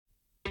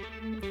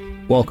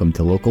Welcome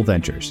to Local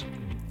Ventures,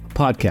 a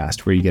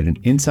podcast where you get an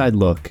inside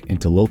look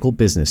into local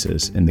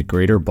businesses in the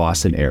greater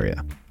Boston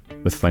area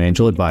with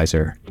financial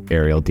advisor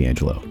Ariel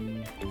D'Angelo.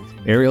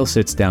 Ariel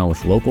sits down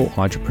with local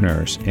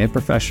entrepreneurs and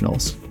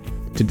professionals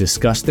to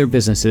discuss their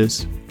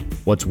businesses,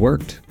 what's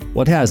worked,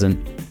 what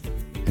hasn't,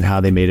 and how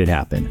they made it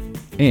happen,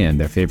 and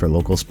their favorite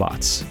local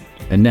spots.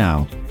 And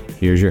now,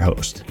 here's your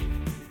host,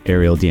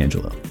 Ariel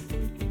D'Angelo.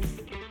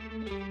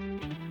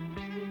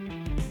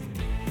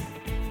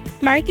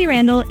 Marcy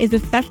Randall is a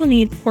special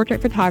needs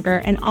portrait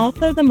photographer and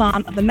also the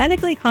mom of a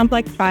medically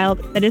complex child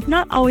that is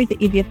not always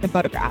the easiest to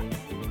photograph.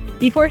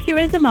 Before she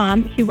was a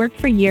mom, she worked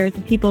for years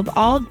with people of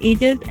all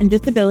ages and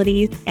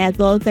disabilities, as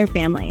well as their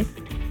families.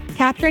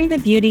 Capturing the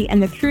beauty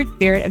and the true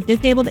spirit of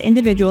disabled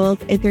individuals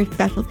is her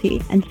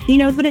specialty, and she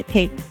knows what it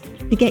takes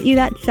to get you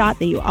that shot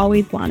that you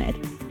always wanted.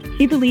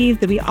 She believes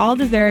that we all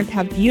deserve to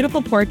have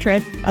beautiful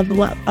portraits of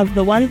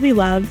the ones we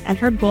love, and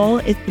her goal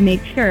is to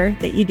make sure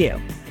that you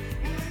do.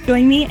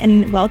 Join me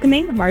in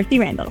welcoming Marcy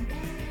Randall.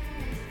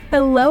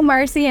 Hello,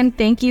 Marcy, and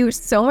thank you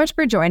so much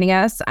for joining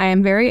us. I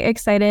am very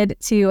excited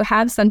to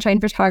have Sunchein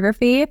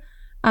Photography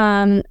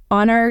on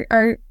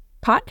our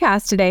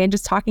podcast today and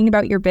just talking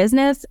about your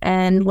business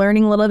and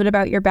learning a little bit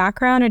about your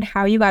background and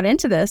how you got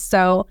into this.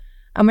 So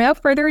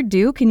without further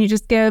ado, can you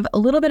just give a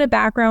little bit of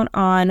background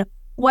on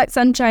what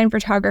Sunchein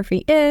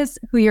Photography is,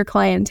 who your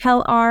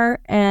clientele are,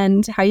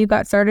 and how you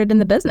got started in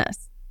the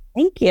business?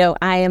 Thank you.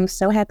 I am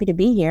so happy to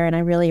be here, and I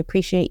really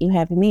appreciate you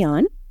having me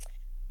on.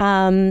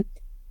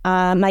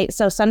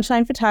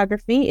 Sunchein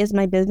Photography is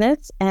my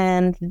business,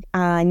 and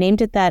I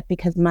named it that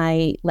because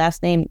my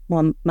last name,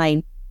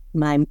 my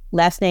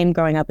last name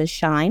growing up is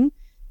Shine,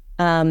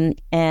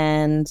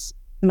 and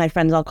my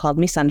friends all called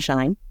me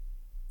Sunshine,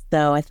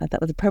 so I thought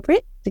that was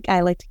appropriate.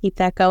 I like to keep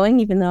that going,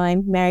 even though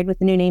I'm married with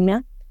a new name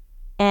now.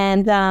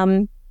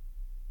 And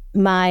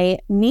my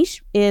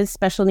niche is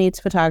special needs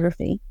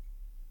photography.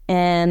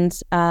 And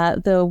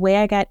the way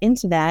I got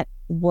into that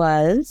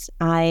was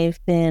I've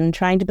been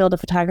trying to build a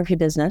photography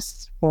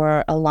business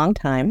for a long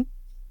time.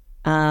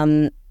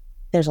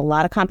 There's a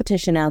lot of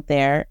competition out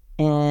there.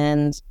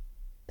 And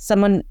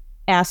someone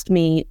asked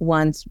me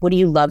once, what do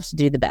you love to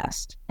do the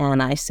best?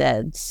 And I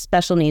said,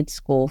 special needs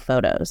school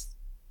photos.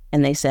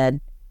 And they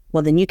said,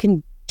 well, then you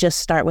can just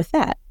start with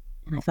that.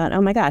 And I thought,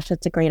 oh my gosh,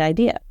 that's a great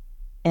idea.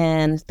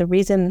 And the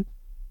reason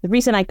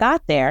I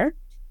got there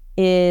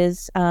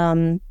is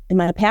in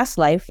my past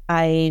life,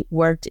 I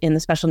worked in the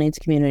special needs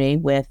community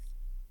with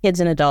kids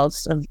and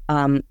adults of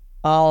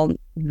all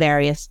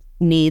various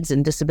needs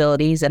and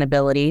disabilities and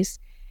abilities.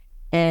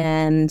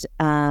 And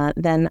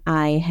then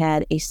I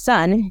had a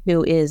son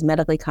who is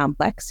medically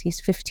complex. He's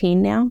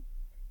 15 now.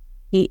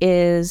 He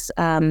is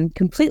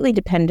completely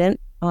dependent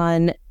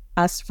on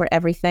us for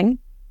everything.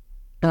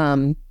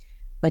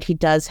 But he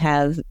does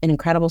have an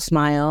incredible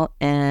smile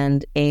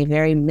and a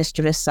very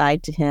mischievous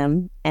side to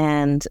him.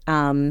 And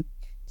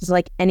just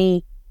like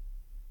any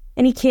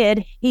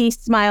kid, he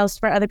smiles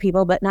for other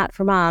people, but not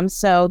for mom.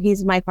 So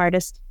he's my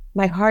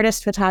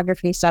hardest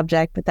photography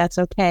subject, but that's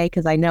okay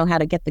because I know how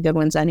to get the good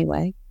ones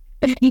anyway.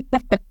 And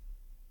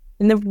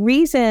the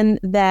reason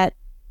that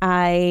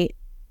I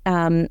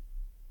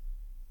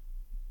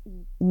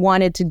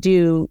wanted to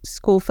do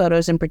school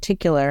photos in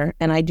particular,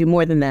 and I do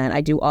more than that,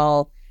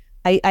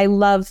 I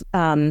love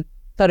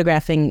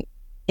photographing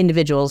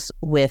individuals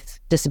with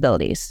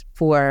disabilities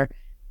for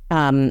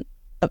a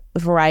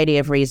variety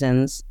of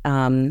reasons,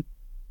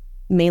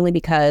 mainly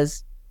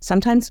because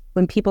sometimes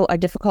when people are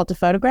difficult to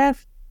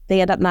photograph,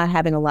 they end up not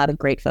having a lot of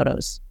great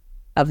photos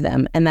of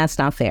them, and that's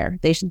not fair.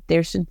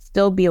 There should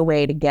still be a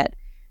way to get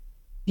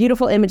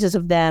beautiful images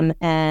of them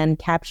and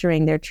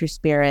capturing their true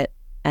spirit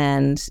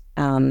and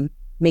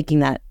making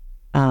that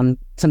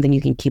something you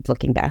can keep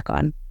looking back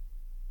on.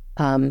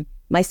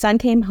 My son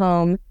came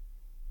home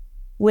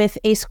with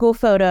a school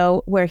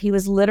photo where he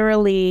was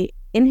literally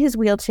in his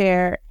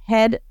wheelchair,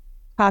 head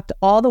cocked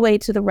all the way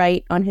to the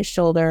right on his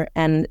shoulder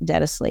and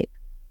dead asleep.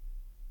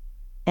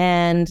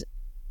 And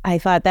I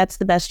thought, that's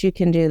the best you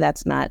can do.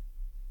 That's not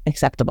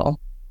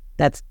acceptable.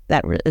 That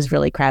is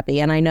really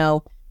crappy. And I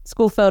know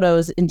school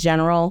photos in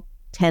general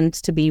tend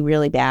to be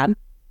really bad.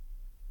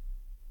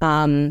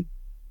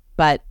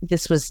 But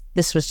this was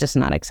just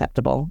not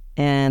acceptable.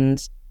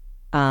 And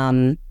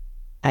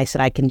I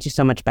said, I can do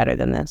so much better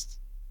than this.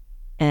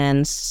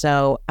 And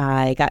so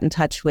I got in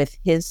touch with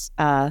his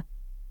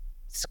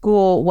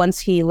school once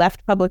he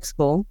left public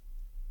school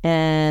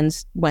and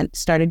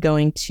started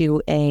going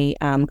to a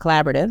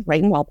collaborative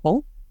right in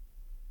Walpole.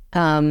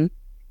 And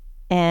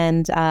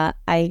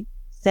I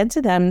said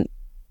to them,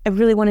 I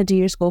really want to do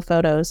your school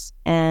photos.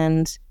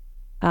 And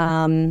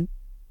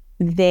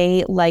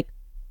they, like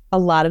a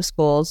lot of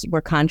schools,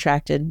 were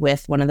contracted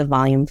with one of the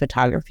volume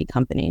photography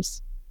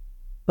companies.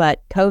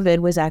 But COVID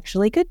was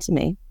actually good to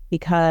me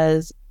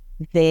because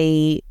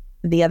the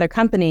other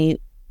company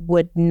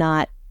would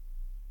not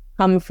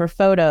come for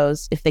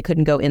photos if they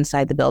couldn't go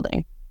inside the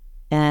building.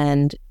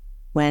 And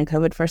when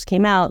COVID first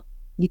came out,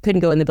 you couldn't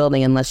go in the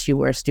building unless you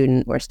were a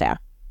student or staff.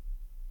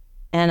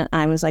 And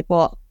I was like,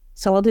 well,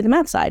 so I'll do them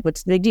outside.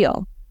 What's the big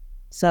deal?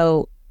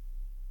 So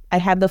I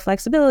have the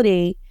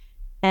flexibility,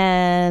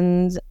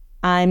 and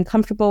I'm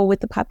comfortable with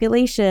the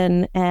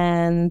population,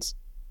 and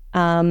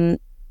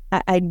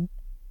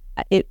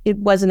it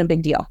wasn't a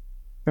big deal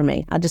for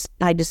me. I just,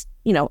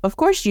 of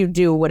course you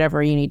do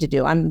whatever you need to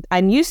do.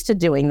 I'm used to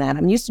doing that.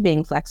 I'm used to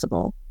being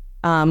flexible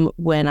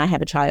when I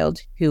have a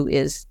child who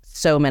is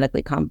so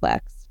medically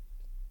complex.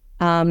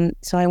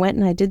 So I went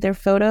and I did their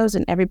photos,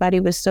 and everybody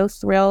was so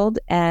thrilled,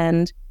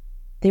 and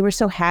they were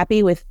so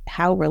happy with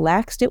how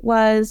relaxed it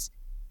was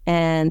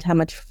and how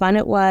much fun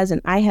it was.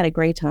 And I had a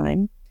great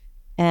time,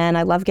 and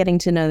I love getting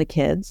to know the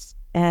kids,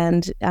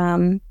 and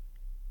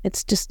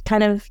it's just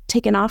kind of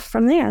taken off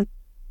from there.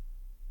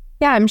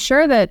 Yeah, I'm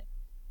sure that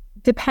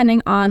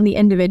depending on the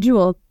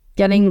individual,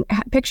 getting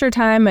picture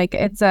time, like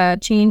it's a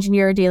change in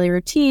your daily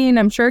routine.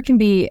 I'm sure it can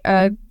be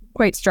a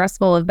quite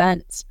stressful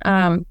event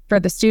for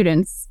the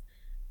students,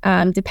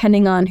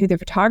 depending on who the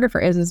photographer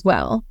is as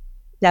well.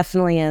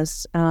 Definitely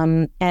is.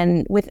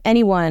 And with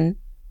anyone,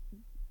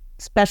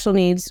 special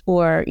needs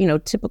or,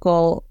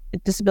 typical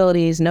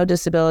disabilities, no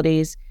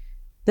disabilities,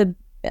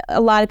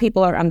 a lot of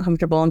people are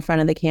uncomfortable in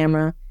front of the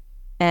camera.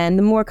 And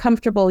the more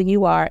comfortable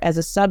you are as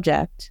a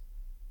subject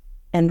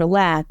and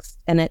relaxed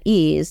and at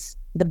ease,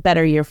 the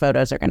better your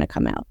photos are going to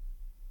come out.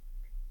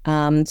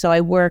 So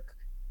I work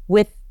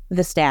with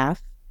the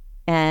staff,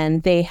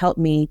 and they help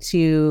me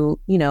to,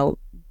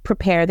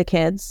 prepare the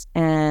kids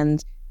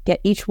and get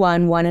each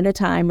one at a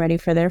time ready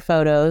for their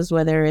photos,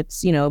 whether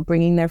it's,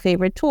 bringing their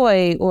favorite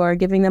toy or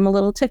giving them a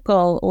little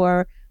tickle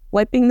or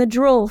wiping the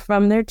drool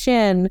from their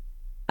chin.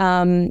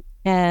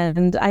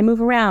 And I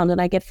move around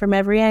and I get from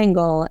every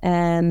angle,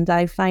 and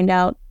I find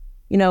out,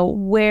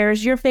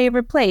 where's your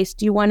favorite place?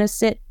 Do you want to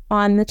sit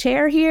on the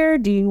chair here?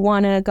 Do you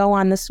want to go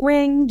on the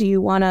swing? Do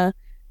you want to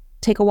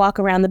take a walk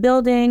around the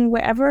building?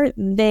 Wherever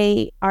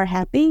they are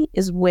happy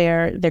is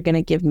where they're going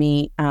to give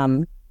me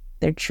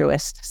their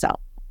truest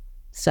self.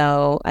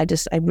 So I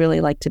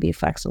really like to be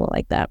flexible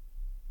like that.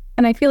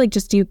 And I feel like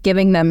just you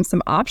giving them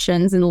some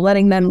options and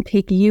letting them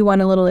take you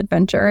on a little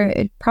adventure,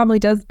 it probably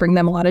does bring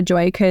them a lot of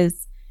joy,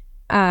 because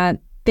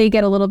they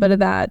get a little bit of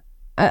that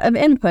of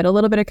input, a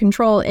little bit of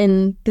control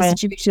in the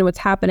situation, what's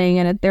happening,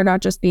 and they're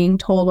not just being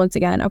told once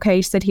again,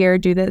 okay, sit here,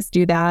 do this,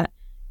 do that.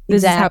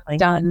 This is how it's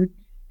done.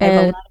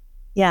 And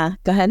yeah,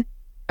 go ahead.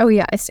 Oh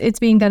yeah, it's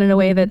being done in a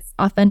way that's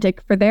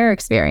authentic for their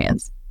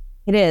experience.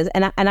 It is,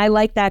 and I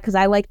like that because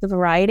I like the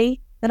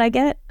variety that I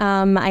get.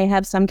 I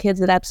have some kids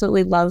that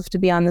absolutely love to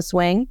be on the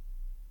swing.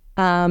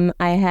 I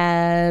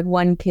had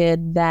one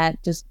kid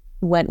that just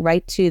went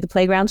right to the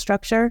playground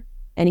structure,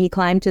 and he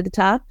climbed to the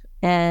top,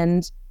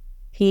 and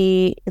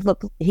he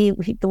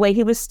the way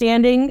he was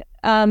standing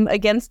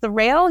against the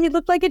rail, he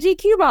looked like a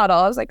GQ model.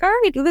 I was like, all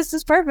right, this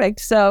is perfect.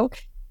 So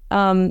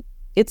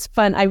it's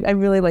fun. I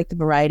really like the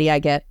variety I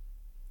get,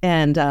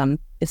 and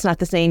it's not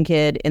the same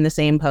kid in the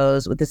same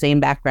pose with the same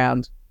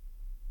background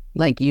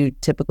like you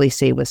typically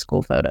see with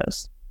school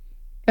photos.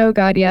 Oh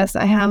God, yes.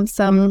 I have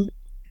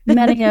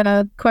many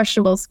a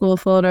questionable school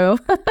photo.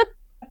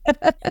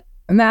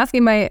 I'm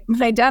asking my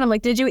dad, I'm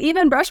like, did you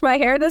even brush my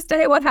hair this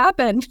day? What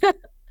happened?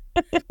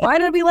 Why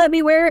did we let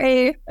me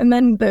wear and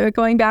then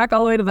going back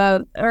all the way to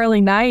the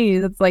early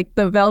 90s, it's like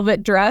the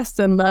velvet dress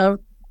and the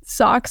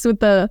socks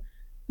with the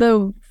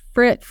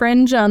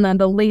fringe on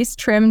the lace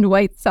trimmed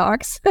white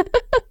socks.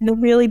 The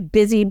really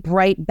busy,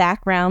 bright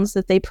backgrounds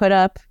that they put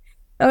up.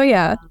 Oh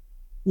yeah.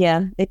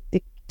 Yeah. It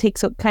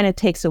kind of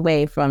takes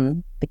away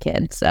from the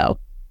kid. So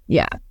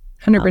yeah,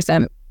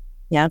 100%.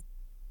 Yeah.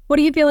 What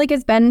do you feel like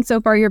has been so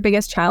far your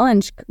biggest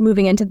challenge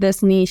moving into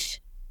this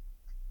niche?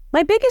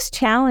 My biggest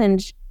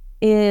challenge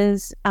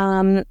is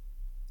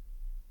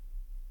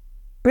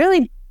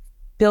really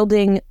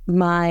building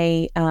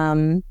my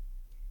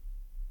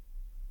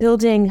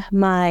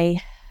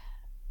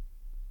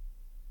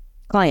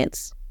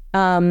clients.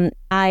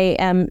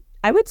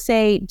 I would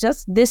say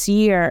just this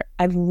year,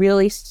 I've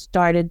really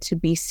started to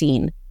be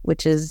seen,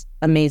 which is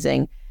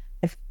amazing.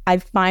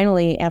 I've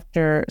finally,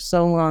 after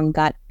so long,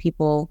 got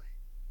people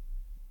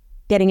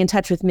getting in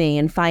touch with me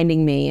and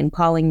finding me and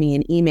calling me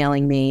and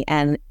emailing me.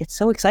 And it's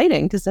so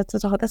exciting because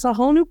that's a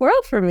whole new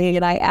world for me,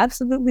 and I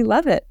absolutely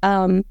love it.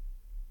 But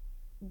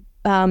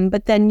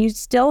then you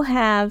still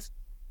have,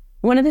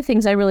 one of the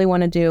things I really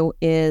want to do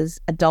is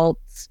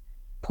adults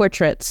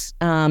portraits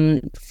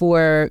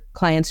for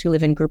clients who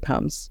live in group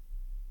homes.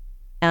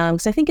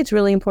 Because I think it's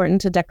really important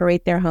to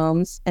decorate their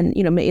homes, and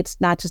it's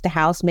not just a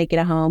house, make it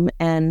a home.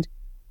 And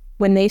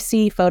when they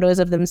see photos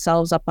of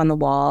themselves up on the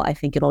wall, I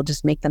think it'll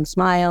just make them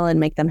smile and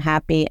make them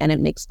happy, and it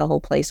makes the whole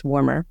place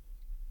warmer.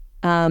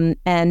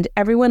 And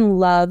everyone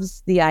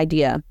loves the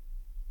idea,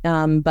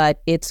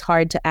 but it's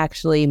hard to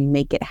actually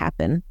make it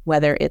happen,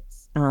 whether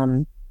it's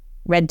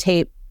red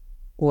tape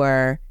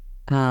or,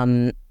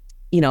 a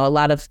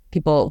lot of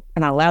people are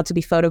not allowed to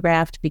be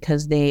photographed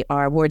because they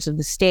are wards of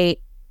the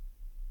state.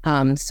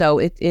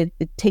 So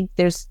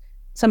there's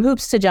some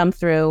hoops to jump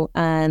through,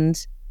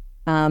 and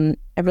I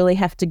really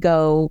have to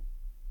go.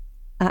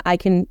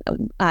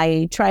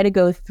 I try to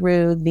go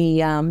through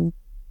the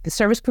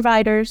service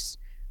providers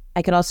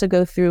I could also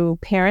go through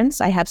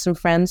parents. I have some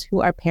friends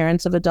who are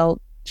parents of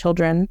adult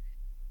children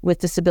with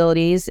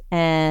disabilities,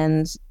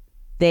 and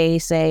they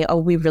say, oh,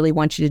 we really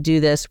want you to do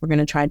this. We're going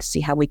to try to see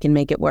how we can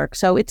make it work.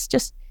 So it's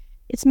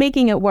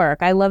making it work.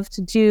 I love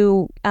to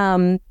do,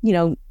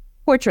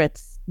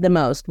 portraits the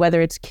most,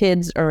 whether it's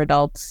kids or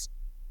adults,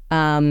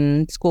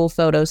 school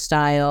photo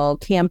style,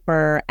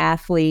 camper,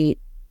 athlete.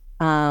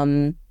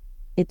 I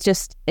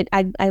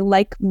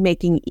like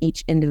making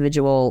each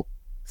individual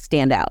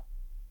stand out.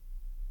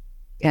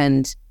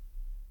 And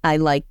I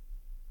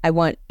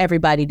want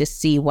everybody to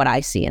see what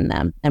I see in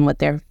them and what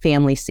their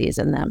family sees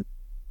in them.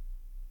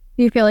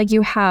 Do you feel like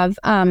you have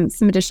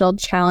some additional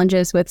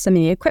challenges with some of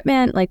the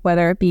equipment, like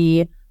whether it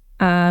be,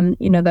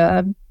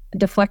 the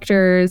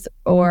deflectors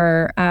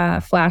or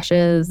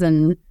flashes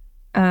and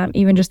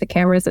even just the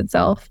cameras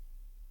itself?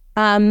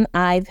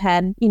 I've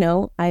had,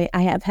 I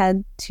have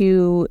had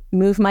to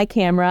move my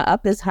camera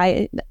up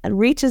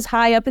reach as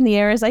high up in the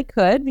air as I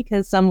could,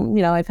 because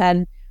I've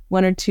had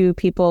one or two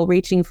people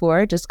reaching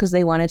for it just because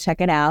they want to check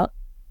it out.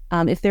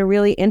 If they're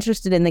really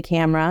interested in the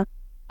camera,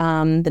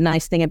 the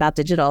nice thing about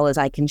digital is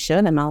I can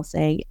show them. I'll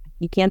say,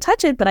 you can't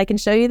touch it, but I can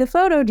show you the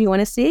photo. Do you want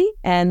to see?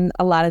 And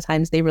a lot of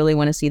times they really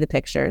want to see the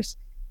pictures.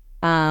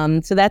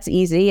 So that's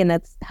easy, and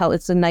that's how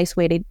it's a nice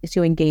way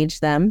to engage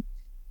them.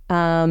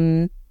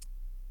 And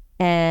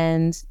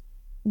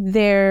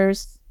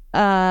there's,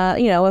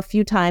 a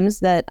few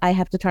times that I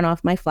have to turn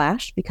off my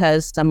flash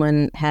because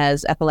someone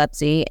has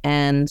epilepsy,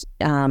 and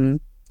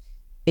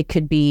it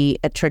could be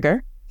a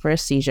trigger for a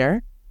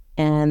seizure,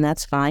 and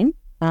that's fine.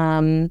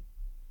 And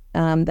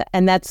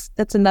that's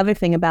another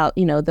thing about,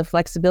 the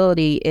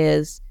flexibility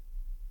is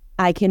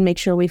I can make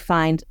sure we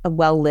find a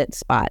well-lit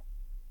spot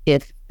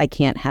if I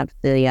can't have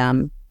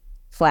the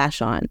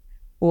flash on,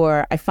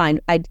 or I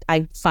find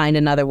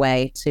another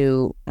way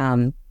to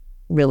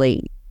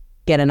really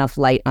get enough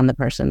light on the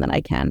person that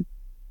I can.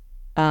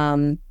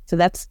 So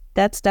that's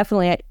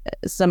definitely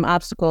some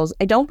obstacles.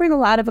 I don't bring a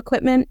lot of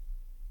equipment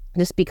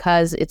just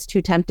because it's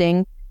too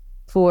tempting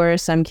for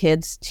some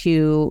kids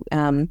to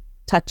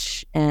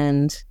touch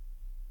and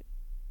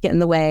get in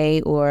the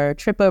way or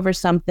trip over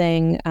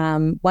something.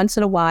 Once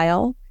in a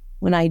while,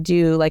 when I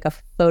do like a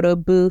photo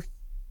booth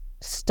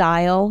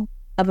style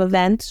of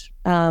event,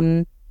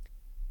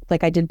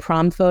 like I did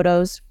prom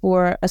photos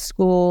for a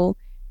school,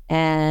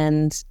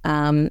 and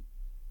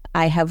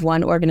I have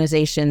one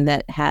organization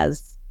that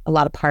has a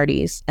lot of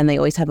parties, and they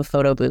always have a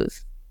photo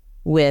booth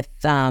with,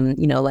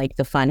 like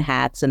the fun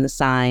hats and the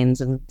signs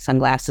and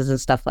sunglasses and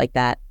stuff like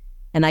that.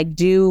 And I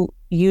do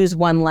use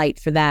one light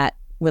for that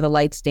with a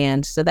light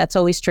stand. So that's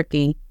always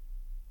tricky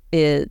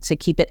to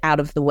keep it out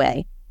of the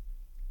way.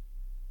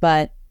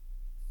 But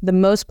the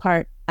most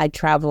part, I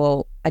try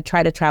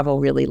to travel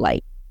really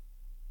light.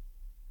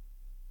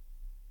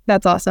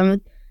 That's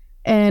awesome.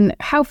 And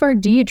how far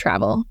do you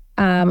travel?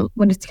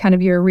 When it's kind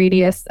of your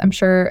radius, I'm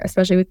sure,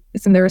 especially with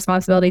some of the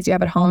responsibilities you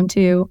have at home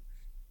too.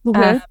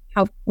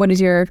 Mm-hmm. What is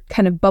your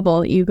kind of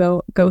bubble that you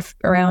go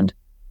around?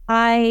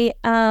 I'll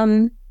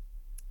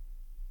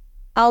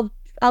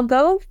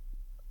go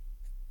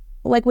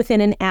like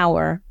within an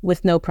hour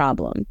with no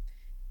problem.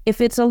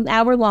 If it's an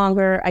hour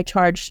longer, I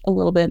charge a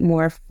little bit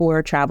more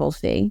for travel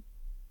fee.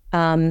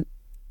 And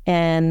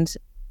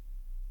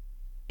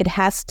it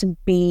has to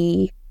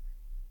be,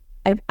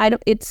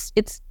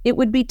 it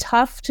would be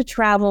tough to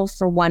travel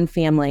for one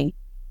family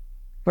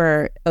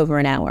for over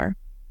an hour.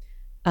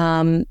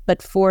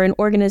 But for an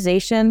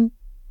organization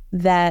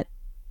that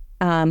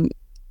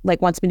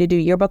like wants me to do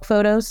yearbook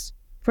photos,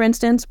 for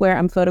instance, where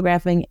I'm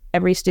photographing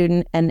every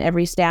student and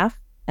every staff,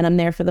 and I'm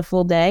there for the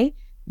full day,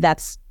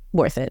 that's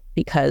worth it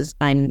because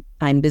I'm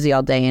busy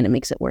all day and it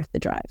makes it worth the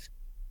drive.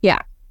 Yeah.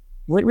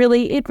 It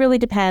really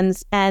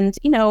depends. And,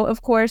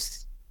 of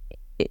course,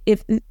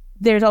 if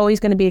there's always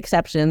going to be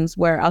exceptions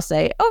where I'll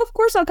say, oh, of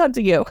course I'll come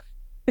to you.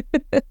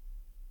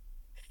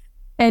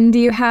 And do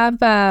you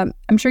have,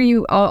 I'm sure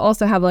you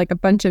also have like a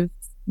bunch of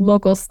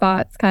local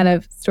spots kind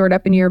of stored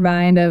up in your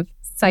mind of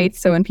sites.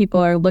 So when people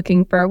are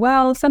looking for,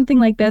 well, something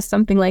like this,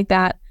 something like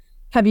that,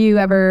 have you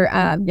ever,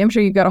 I'm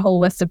sure you've got a whole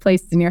list of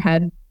places in your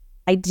head.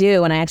 I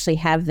do. And I actually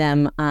have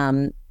them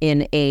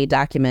in a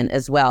document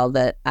as well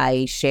that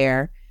I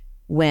share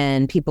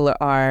when people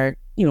are,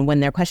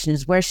 when their question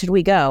is, where should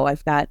we go?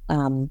 I've got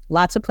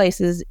lots of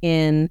places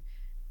in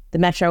the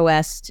Metro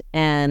West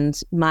and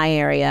my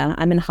area.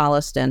 I'm in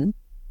Holliston.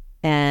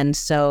 And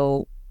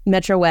so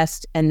Metro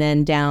West and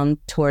then down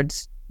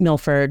towards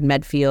Milford,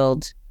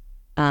 Medfield,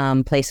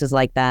 places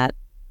like that.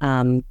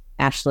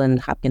 Ashland,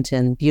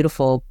 Hopkinton,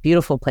 beautiful,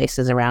 beautiful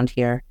places around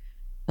here.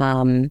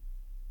 And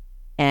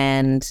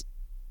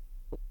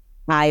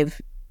I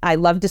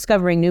love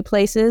discovering new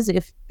places.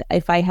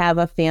 If I have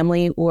a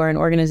family or an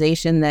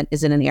organization that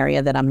is in an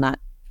area that I'm not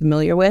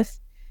familiar with,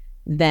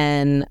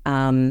 then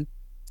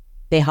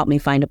they help me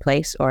find a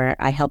place, or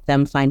I help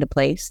them find a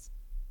place,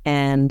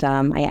 and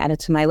I add it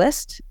to my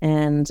list.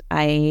 And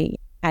I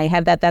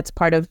have that. That's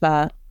part of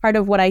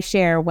what I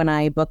share when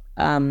I book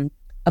a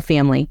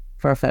family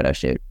for a photo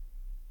shoot.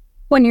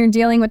 When you're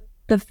dealing with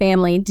the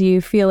family, do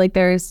you feel like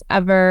there's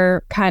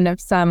ever kind of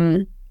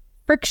some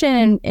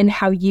friction in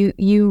how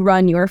you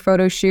run your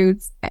photo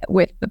shoots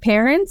with the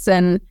parents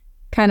and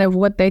kind of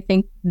what they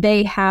think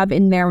they have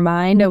in their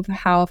mind of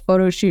how a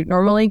photo shoot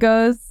normally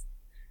goes?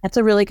 That's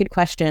a really good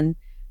question.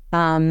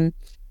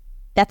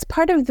 That's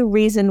part of the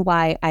reason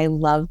why I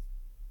love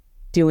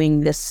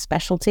doing this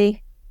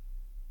specialty,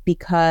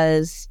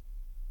 because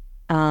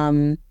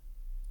the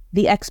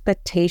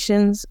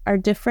expectations are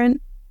different.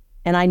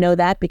 And I know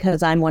that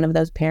because I'm one of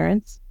those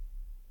parents.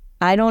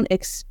 I don't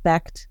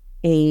expect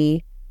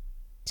a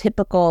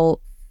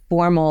typical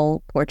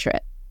formal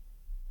portrait.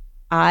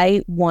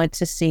 I want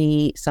to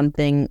see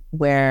something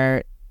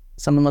where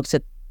someone looks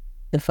at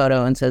the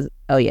photo and says,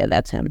 oh yeah,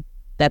 that's him.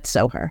 That's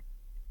so her.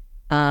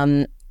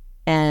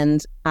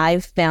 And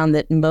I've found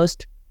that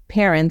most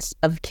parents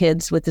of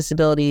kids with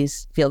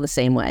disabilities feel the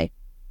same way.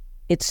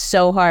 It's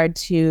so hard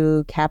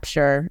to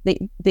capture.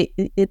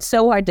 It's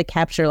so hard to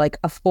capture like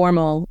a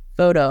formal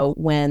photo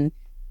when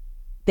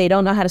they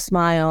don't know how to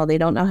smile. They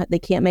don't know how, they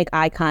can't make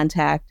eye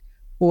contact,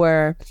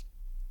 or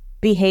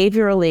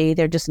behaviorally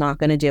they're just not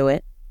going to do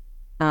it.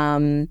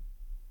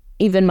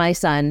 Even my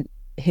son,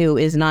 who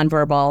is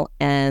nonverbal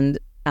and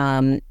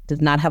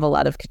does not have a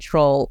lot of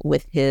control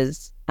with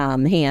his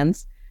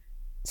hands,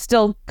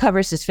 still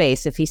covers his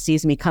face if he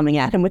sees me coming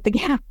at him with the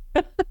camera.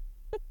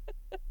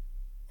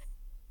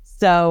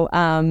 So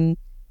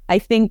I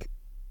think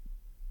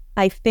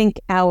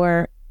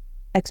our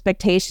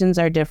expectations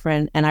are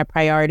different and our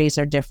priorities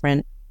are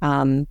different.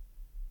 And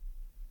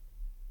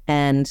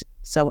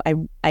so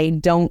I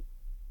don't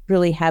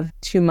really have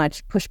too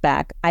much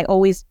pushback. I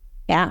always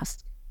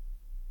ask,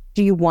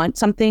 do you want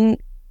something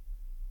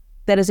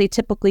that is a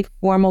typically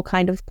formal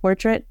kind of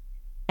portrait?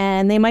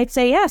 And they might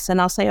say yes,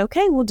 and I'll say,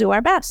 okay, we'll do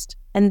our best.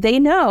 And they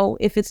know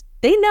if it's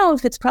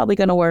probably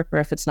going to work or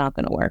if it's not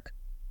going to work.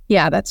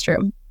 Yeah, that's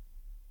true.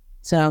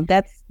 So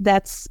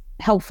that's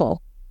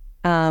helpful.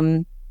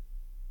 I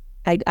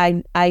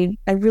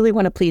really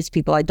want to please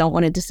people. I don't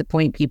want to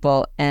disappoint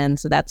people, and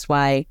so that's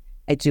why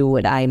I do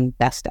what I'm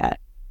best at.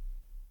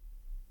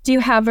 Do you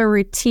have a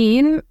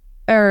routine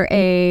or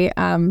a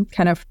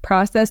kind of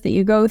process that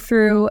you go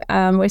through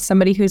with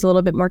somebody who's a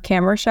little bit more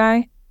camera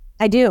shy?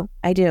 I do.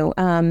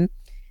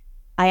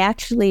 I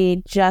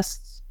actually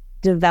just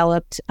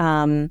developed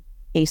a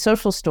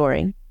social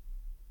story,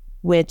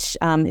 which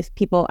if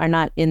people are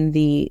not in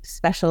the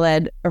special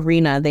ed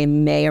arena, they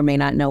may or may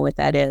not know what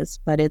that is.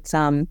 But it's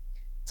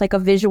like a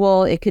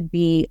visual. It could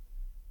be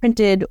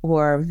printed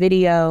or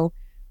video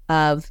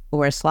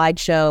or a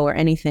slideshow or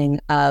anything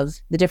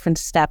of the different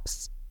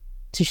steps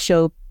to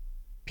show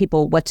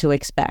people what to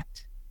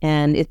expect.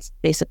 And it's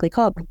basically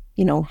called,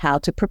 how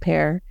to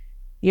prepare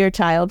your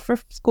child for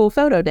school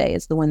photo day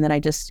is the one that I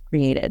just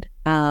created.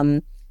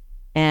 And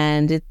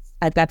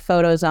I've got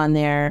photos on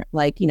there,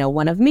 like,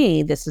 one of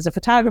me, this is a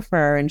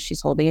photographer and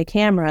she's holding a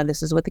camera.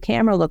 This is what the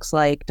camera looks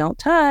like. Don't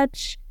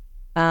touch.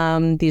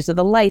 These are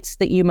the lights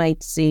that you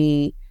might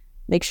see.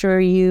 Make sure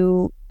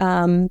you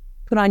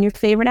put on your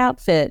favorite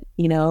outfit,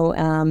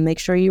 make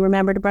sure you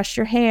remember to brush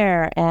your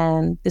hair.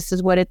 And this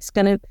is what it's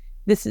going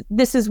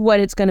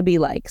to be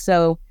like.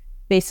 So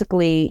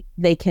basically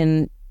they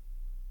can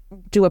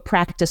do a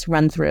practice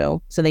run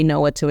through so they know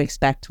what to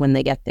expect when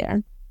they get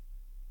there.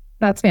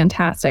 That's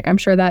fantastic. I'm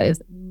sure that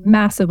is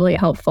massively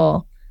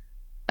helpful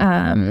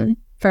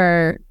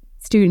for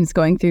students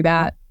going through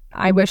that.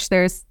 I wish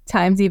there's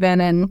times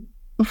even in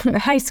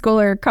high school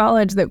or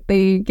college that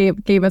they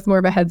gave us more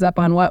of a heads up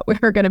on what we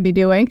were going to be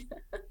doing.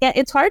 Yeah,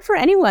 it's hard for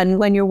anyone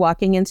when you're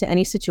walking into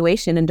any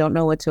situation and don't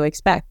know what to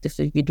expect if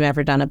you've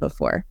never done it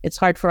before. It's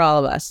hard for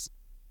all of us.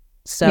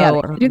 So yeah,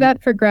 they do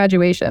that for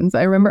graduations.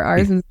 I remember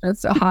ours is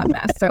just a hot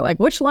mess. They're like,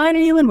 which line are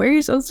you in? Where are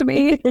you supposed to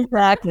be?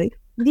 Exactly.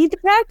 You need to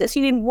practice.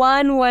 You need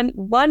one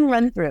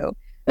run through.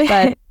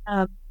 But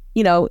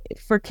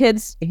for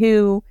kids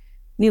who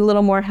need a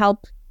little more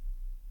help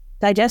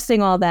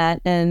digesting all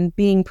that and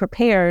being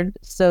prepared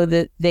so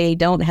that they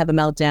don't have a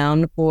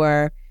meltdown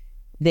or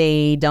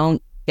they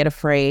don't get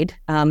afraid,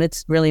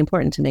 it's really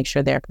important to make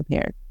sure they're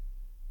prepared.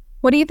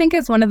 What do you think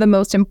is one of the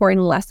most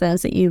important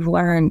lessons that you've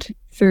learned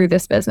through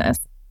this business?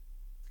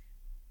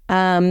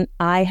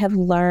 I have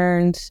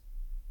learned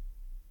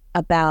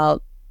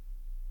about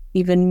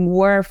even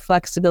more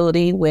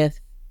flexibility with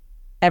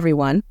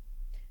everyone.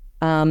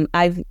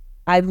 I've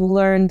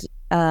learned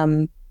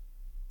a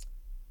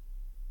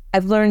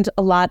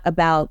lot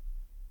about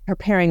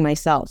preparing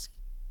myself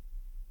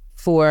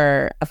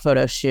for a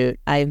photo shoot.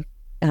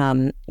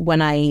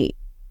 When I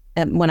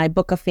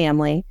book a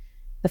family,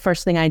 the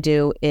first thing I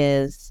do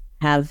is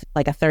have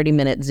like a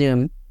 30-minute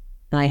Zoom,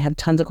 and I have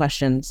tons of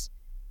questions.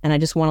 And I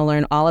just want to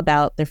learn all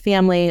about their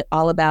family,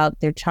 all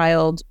about their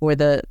child or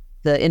the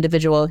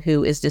individual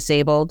who is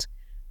disabled,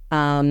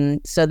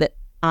 so that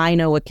I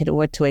know what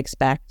to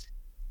expect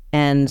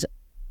and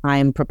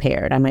I'm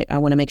prepared. I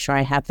want to make sure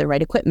I have the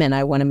right equipment.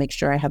 I want to make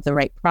sure I have the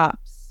right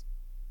props.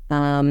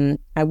 I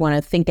want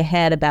to think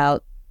ahead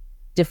about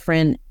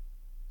different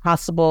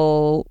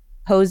possible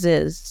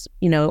poses.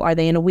 Are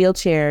they in a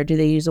wheelchair? Do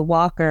they use a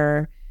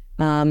walker?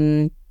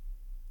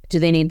 do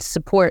they need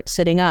support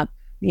sitting up?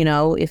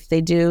 If they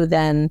do,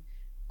 then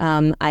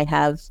I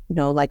have,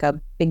 like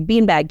a big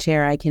beanbag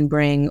chair I can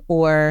bring,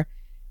 or,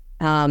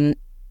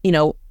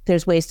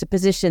 there's ways to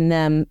position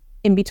them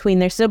in between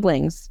their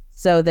siblings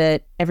so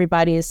that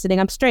everybody is sitting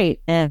up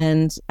straight,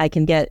 and I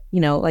can get,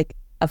 like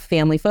a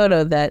family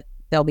photo that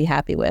they'll be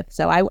happy with.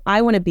 So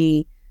I want to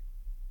be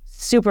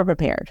super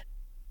prepared.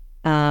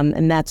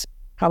 And that's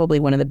probably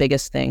one of the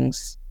biggest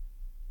things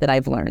that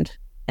I've learned.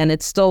 And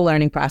it's still a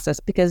learning process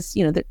because,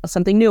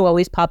 something new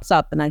always pops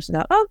up, and I just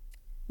go, oh,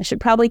 I should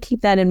probably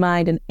keep that in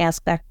mind and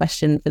ask that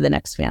question for the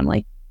next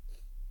family.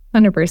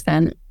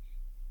 100%.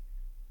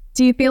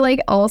 Do you feel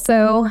like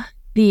also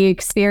the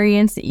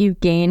experience that you've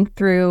gained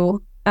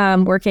through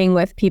working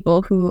with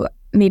people who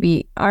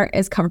maybe aren't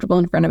as comfortable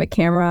in front of a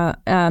camera,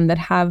 that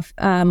have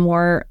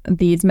more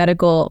these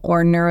medical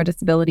or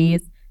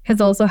neurodisabilities,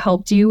 has also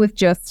helped you with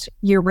just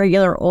your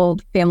regular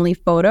old family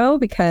photo?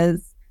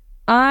 Because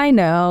I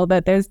know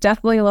that there's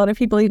definitely a lot of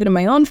people, even in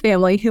my own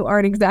family, who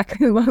aren't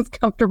exactly the most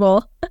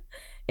comfortable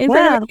in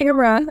front of a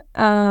camera.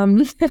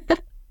 A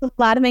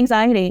lot of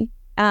anxiety.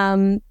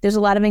 There's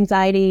a lot of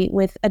anxiety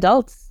with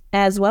adults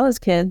as well as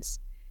kids.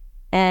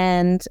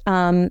 And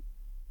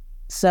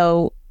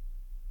so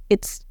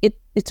it's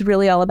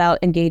really all about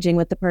engaging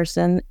with the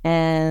person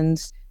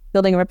and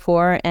building a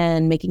rapport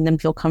and making them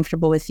feel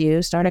comfortable with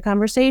you. Start a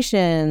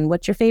conversation.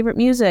 What's your favorite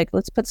music?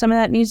 Let's put some of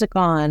that music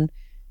on.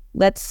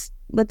 Let's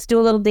do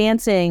a little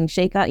dancing,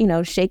 shake out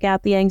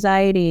the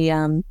anxiety.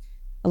 A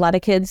lot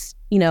of kids,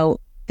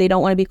 they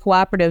don't want to be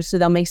cooperative, so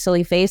they'll make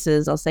silly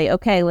faces. I'll say,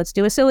 okay, let's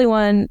do a silly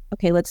one.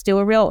 Okay, let's do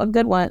a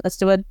good one. Let's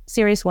do a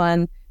serious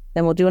one.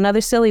 Then we'll do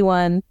another silly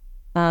one.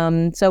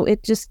 So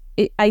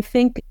I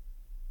think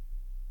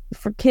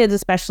for kids,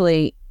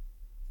 especially,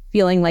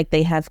 feeling like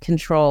they have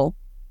control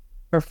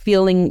or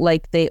feeling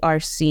like they are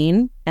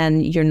seen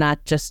and you're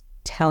not just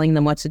telling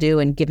them what to do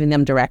and giving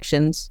them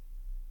directions,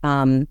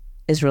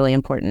 is really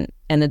important.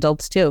 And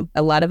adults too.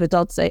 A lot of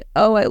adults say,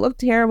 oh, I look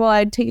terrible.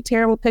 I'd take a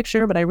terrible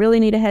picture, but I really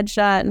need a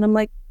headshot. And I'm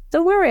like,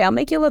 don't worry, I'll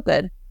make you look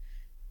good.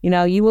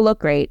 You will look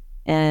great.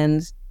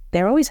 And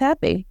they're always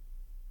happy.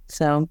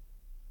 So.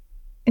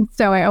 And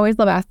so I always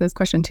love asking this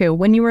question too.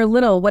 When you were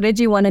little, what did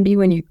you want to be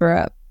when you grew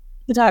up?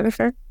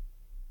 Photographer.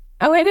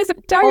 Oh, it is a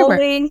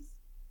photographer.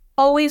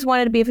 Always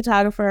wanted to be a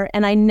photographer.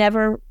 And I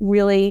never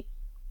really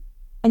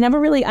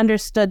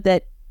understood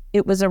that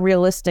it was a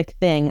realistic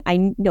thing.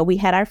 I know we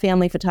had our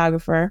family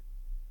photographer,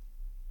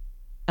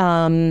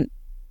 but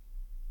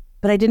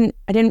I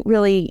didn't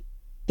really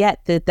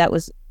get that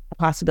was a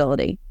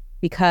possibility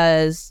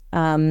because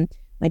my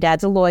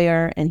dad's a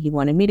lawyer and he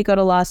wanted me to go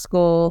to law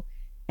school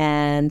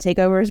and take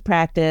over his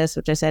practice,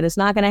 which I said is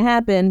not going to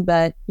happen.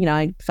 But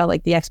I felt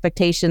like the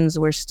expectations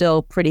were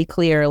still pretty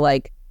clear,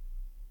 like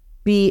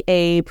be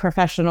a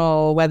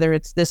professional, whether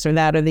it's this or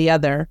that or the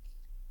other.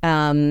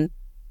 But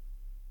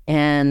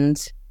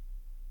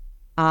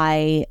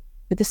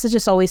this is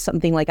just always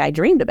something like I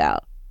dreamed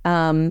about.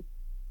 And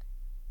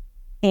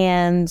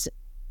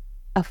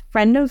a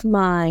friend of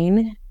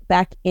mine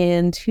back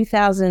in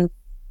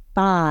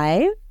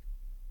 2005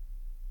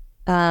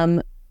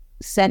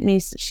 sent me,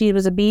 she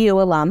was a BU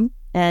alum,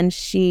 and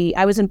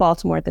I was in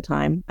Baltimore at the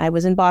time. I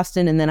was in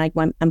Boston, and then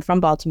I'm from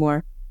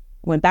Baltimore.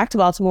 I went back to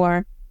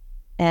Baltimore,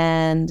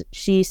 and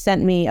she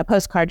sent me a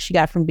postcard she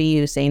got from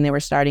BU saying they were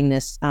starting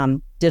this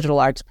digital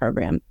arts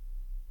program.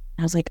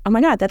 I was like, oh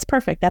my God, that's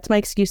perfect. That's my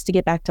excuse to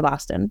get back to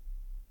Boston.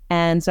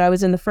 And so I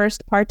was in the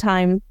first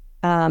part-time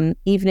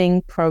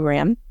evening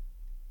program,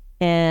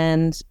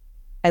 and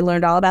I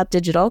learned all about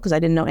digital because I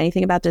didn't know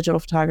anything about digital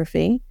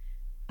photography.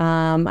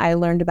 I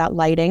learned about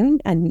lighting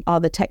and all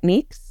the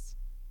techniques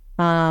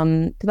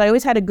because I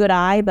always had a good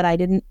eye, but I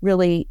didn't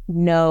really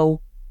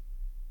know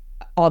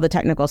all the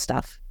technical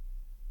stuff.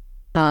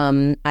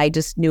 I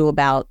just knew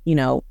about,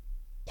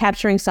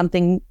 capturing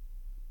something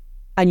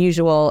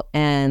unusual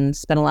and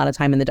spent a lot of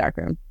time in the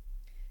darkroom.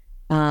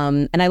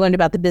 And I learned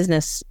about the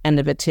business end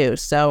of it too.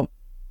 So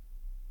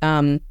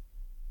that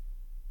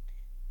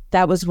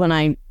was when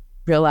I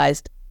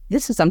realized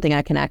this is something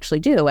I can actually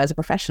do as a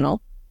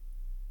professional.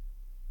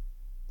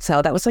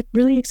 So that was like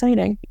really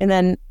exciting. And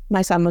then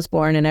my son was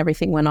born and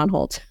everything went on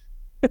hold.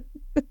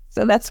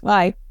 So that's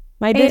why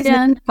my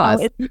business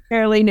is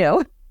fairly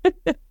new.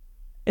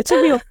 It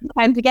took me a long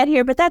time to get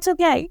here, but that's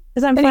okay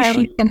because I'm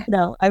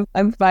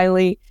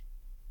finally,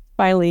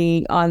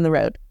 finally on the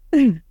road.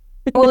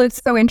 Well,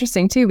 it's so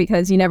interesting too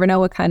because you never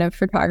know what kind of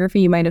photography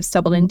you might have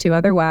stumbled into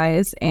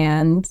otherwise,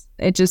 and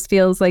it just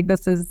feels like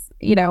this is,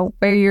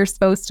 where you're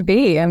supposed to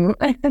be. And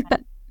I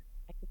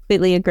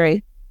completely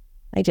agree.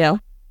 I do.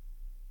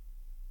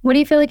 What do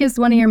you feel like is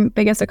one of your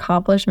biggest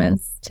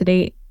accomplishments to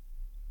date?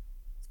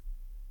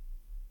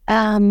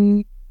 I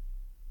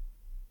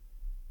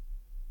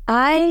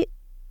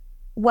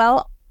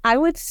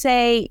would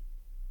say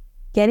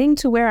getting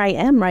to where I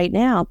am right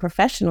now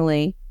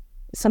professionally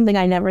is something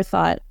I never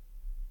thought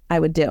I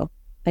would do.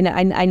 I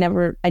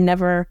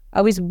never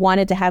always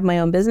wanted to have my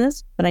own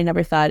business, but I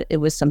never thought it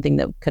was something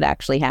that could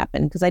actually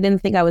happen because I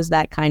didn't think I was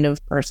that kind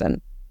of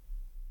person.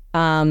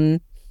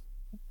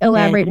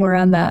 Elaborate more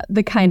on that,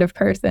 the kind of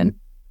person.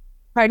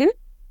 Pardon?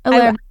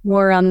 Elaborate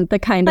more on the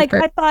kind of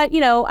person. I thought,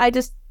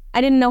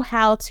 I didn't know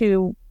how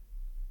to,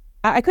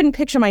 I couldn't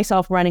picture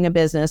myself running a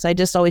business. I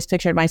just always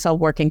pictured myself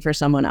working for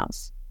someone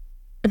else.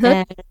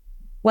 And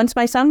once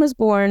my son was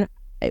born,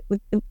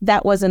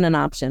 that wasn't an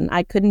option.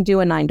 I couldn't do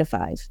a 9 to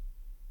 5.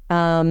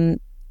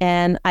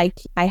 And I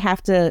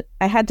had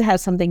to have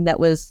something that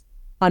was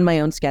on my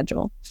own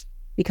schedule,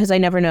 because I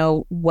never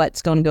know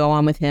what's going to go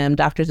on with him,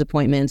 doctor's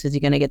appointments, is he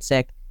going to get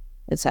sick,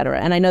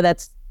 etc. And I know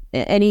that's,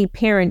 any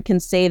parent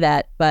can say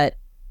that, but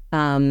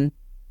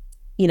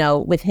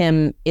with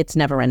him, it's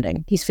never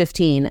ending. He's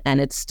 15 and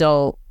it's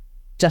still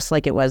just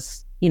like it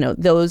was,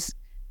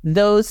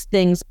 those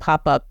things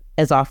pop up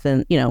as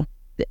often,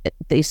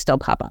 they still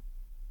pop up.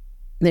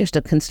 There's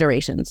still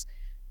considerations.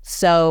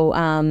 So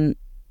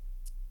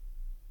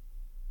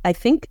I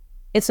think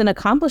it's an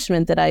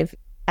accomplishment that I've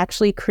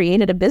actually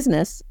created a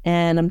business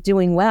and I'm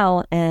doing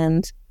well,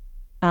 and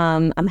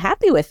I'm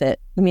happy with it.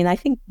 I mean, I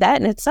think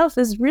that in itself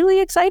is really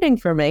exciting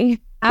for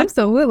me.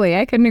 Absolutely.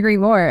 I couldn't agree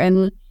more.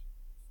 And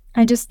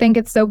I just think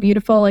it's so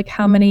beautiful, like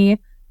how many,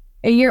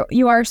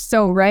 you are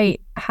so right,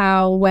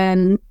 how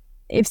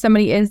if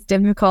somebody is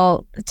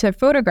difficult to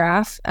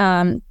photograph,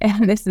 and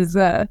this is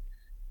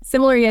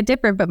similar yet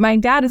different, but my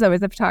dad is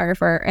always a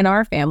photographer in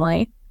our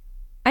family,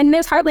 and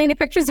there's hardly any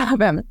pictures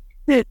of him.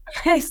 So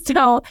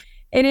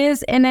it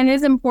is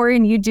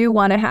important. You do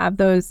want to have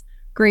those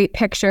great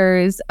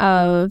pictures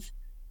of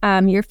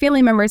your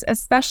family members,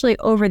 especially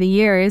over the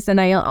years.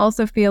 And I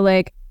also feel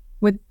like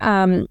with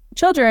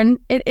children,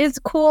 it is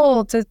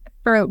cool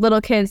for little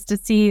kids to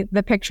see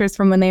the pictures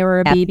from when they were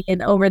a baby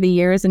and over the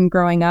years and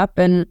growing up,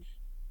 and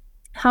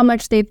how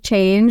much they've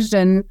changed.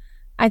 And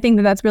I think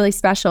that that's really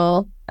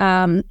special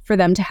for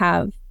them to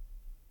have.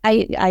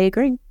 I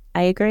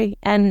agree.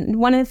 And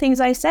one of the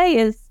things I say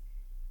is,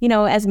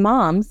 as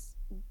moms,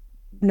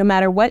 no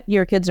matter what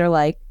your kids are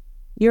like,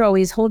 you're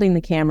always holding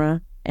the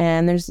camera,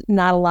 and there's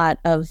not a lot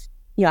of,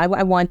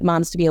 I want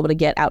moms to be able to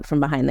get out from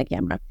behind the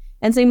camera.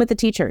 And same with the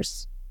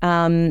teachers.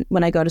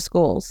 When I go to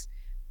schools,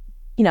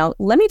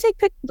 let me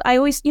take I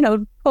always,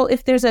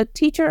 if there's a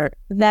teacher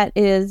that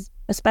has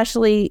a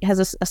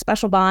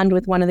special bond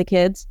with one of the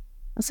kids,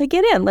 I'll say,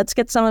 get in, let's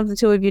get some of the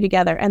two of you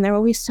together. And they're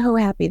always so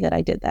happy that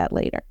I did that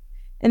later.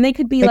 And they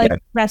could be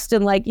dressed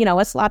in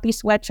a sloppy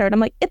sweatshirt. I'm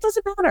like, it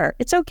doesn't matter.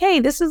 It's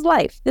okay. This is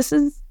life. This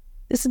is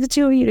the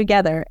two of you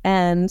together.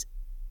 And,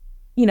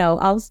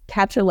 I'll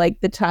capture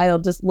the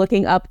child just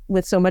looking up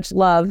with so much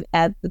love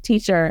at the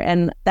teacher.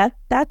 And that's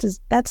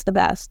the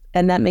best.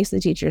 And that makes the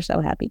teacher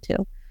so happy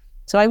too.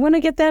 So I want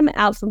to get them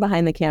out from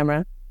behind the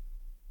camera.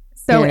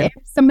 So if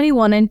somebody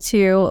wanted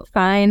to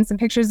find some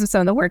pictures of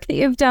some of the work that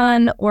you've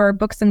done or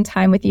book some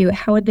time with you,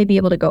 how would they be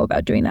able to go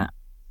about doing that?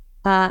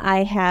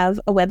 I have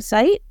a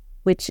website,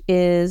 which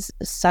is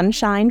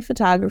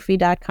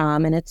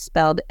suncheinphotography.com, and it's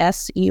spelled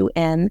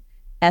SUNSCHEIN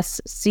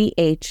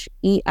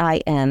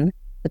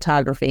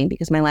photography,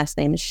 because my last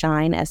name is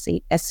Schein,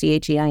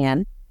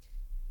 SCHEIN.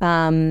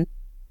 You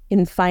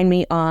can find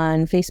me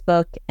on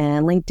Facebook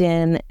and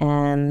LinkedIn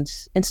and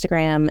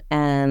Instagram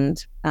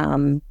and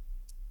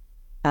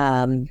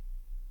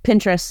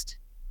Pinterest.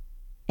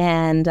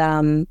 And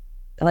I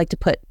like to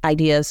put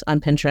ideas on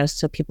Pinterest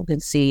so people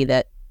can see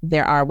that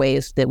there are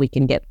ways that we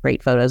can get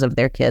great photos of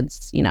their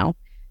kids, to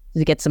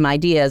get some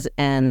ideas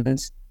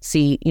and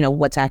see,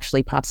 what's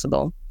actually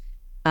possible.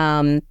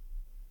 And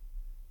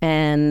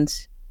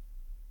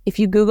if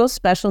you Google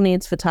special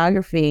needs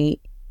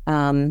photography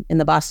in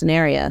the Boston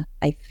area,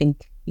 I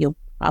think you'll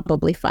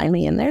probably find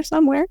me in there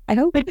somewhere. I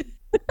hope. You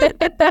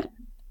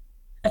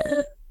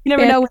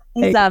never know with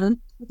these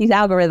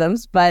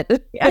algorithms, but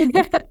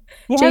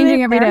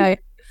changing every day.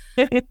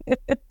 And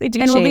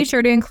we'll be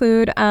sure to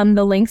include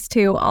the links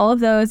to all of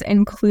those,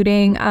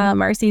 including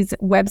Marcy's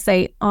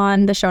website,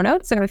 on the show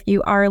notes. So if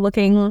you are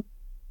listening,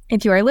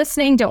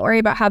 don't worry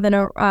about having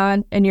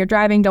and you're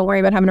driving, don't worry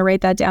about having to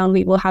write that down.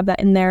 We will have that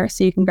in there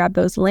so you can grab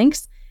those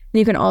links. And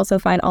you can also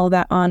find all of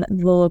that on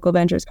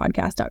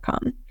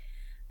thelocalventurespodcast.com.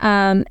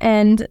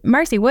 And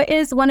Marcy, what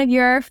is one of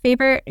your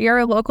favorite,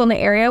 you're local in the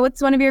area,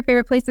 what's one of your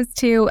favorite places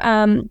to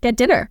get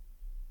dinner?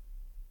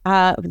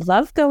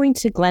 Love going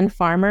to Glen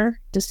Farmer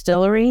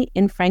Distillery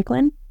in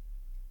Franklin.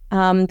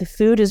 The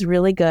food is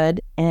really good,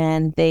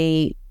 and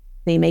they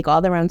make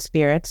all their own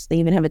spirits. They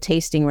even have a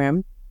tasting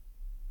room,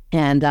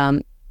 and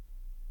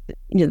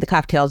the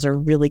cocktails are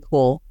really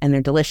cool, and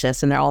they're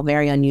delicious, and they're all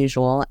very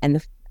unusual.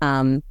 And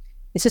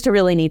it's just a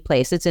really neat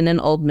place. It's in an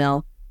old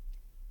mill,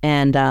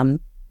 and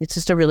it's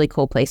just a really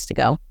cool place to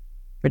go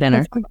for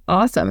dinner. That's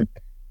awesome.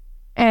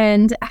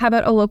 And how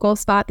about a local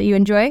spot that you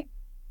enjoy?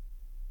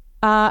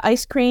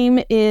 Ice cream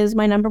is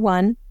my number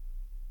one.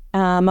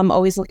 I'm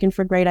always looking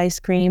for great ice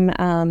cream.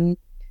 A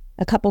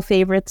couple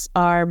favorites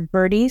are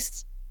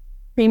Birdie's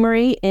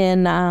Creamery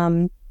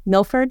in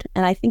Milford,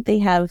 and I think they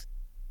have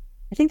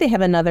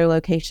another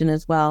location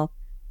as well.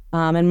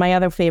 And my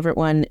other favorite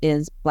one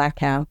is Black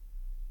Cow,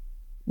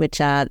 which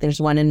there's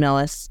one in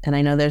Millis, and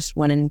I know there's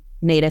one in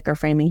Natick or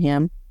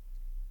Framingham.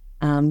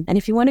 And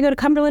if you want to go to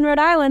Cumberland, Rhode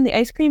Island, the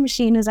ice cream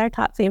machine is our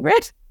top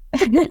favorite.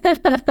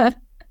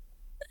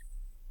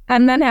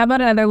 And then how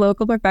about another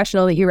local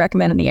professional that you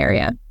recommend in the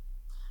area?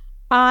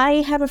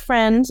 I have a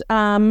friend,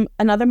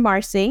 another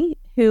Marcy,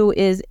 who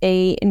is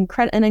an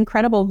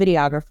incredible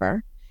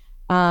videographer.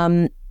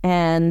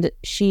 And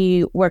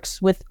she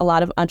works with a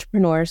lot of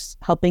entrepreneurs,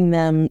 helping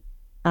them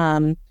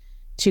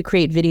to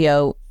create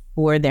video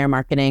for their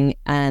marketing.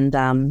 And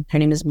her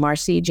name is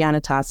Marcy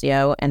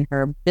Giannatasio, and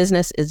her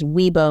business is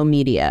Weibo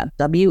Media,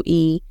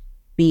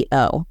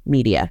 WEBO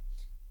Media.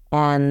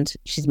 And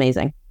she's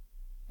amazing.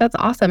 That's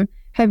awesome.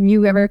 Have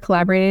you ever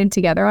collaborated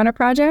together on a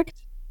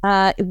project?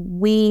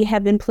 We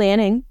have been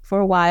planning for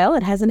a while.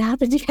 It hasn't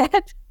happened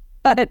yet,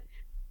 but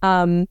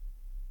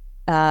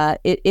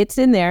it's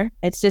in there.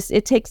 It's just,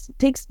 it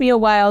takes me a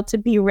while to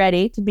be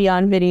ready to be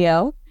on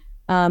video.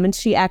 And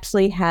she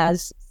actually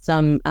has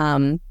some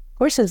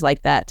courses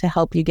like that to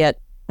help you get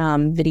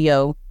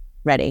video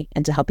ready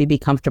and to help you be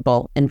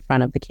comfortable in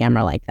front of the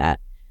camera like that.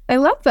 I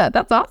love that.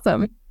 That's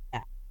awesome.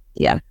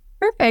 Yeah.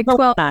 Perfect.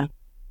 Well,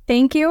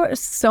 thank you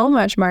so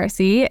much,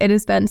 Marcy. It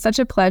has been such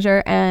a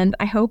pleasure. And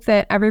I hope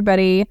that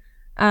everybody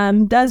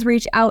does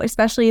reach out,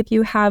 especially if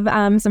you have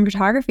some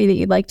photography that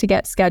you'd like to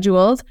get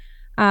scheduled.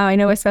 I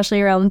know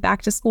especially around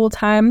back to school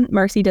time,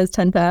 Marcy does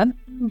tend to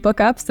book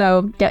up.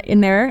 So get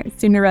in there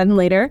sooner rather than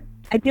later.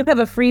 I do have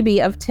a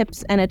freebie of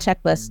tips and a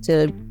checklist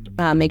to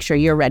make sure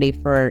you're ready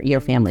for your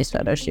family's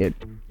photo shoot.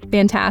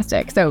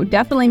 Fantastic. So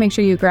definitely make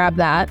sure you grab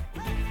that.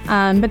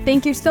 But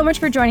thank you so much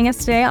for joining us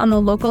today on the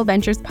Local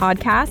Ventures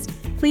podcast.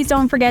 Please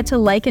don't forget to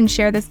like and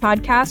share this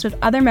podcast with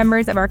other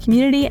members of our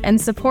community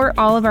and support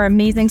all of our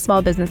amazing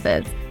small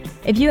businesses.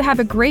 If you have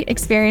a great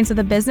experience with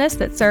a business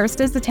that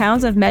services the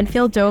towns of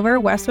Medfield, Dover,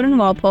 Westwood, and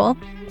Walpole,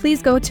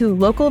 please go to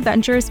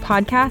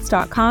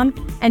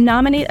localventurespodcast.com and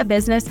nominate a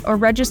business or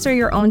register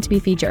your own to be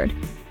featured.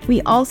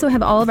 We also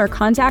have all of our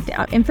contact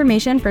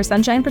information for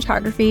Sunchein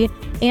Photography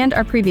and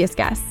our previous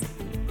guests.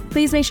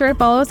 Please make sure to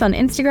follow us on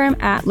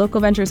Instagram at Local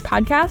Ventures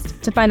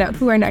Podcast to find out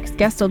who our next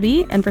guest will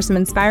be and for some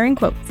inspiring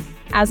quotes.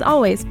 As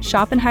always,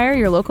 shop and hire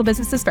your local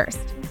businesses first.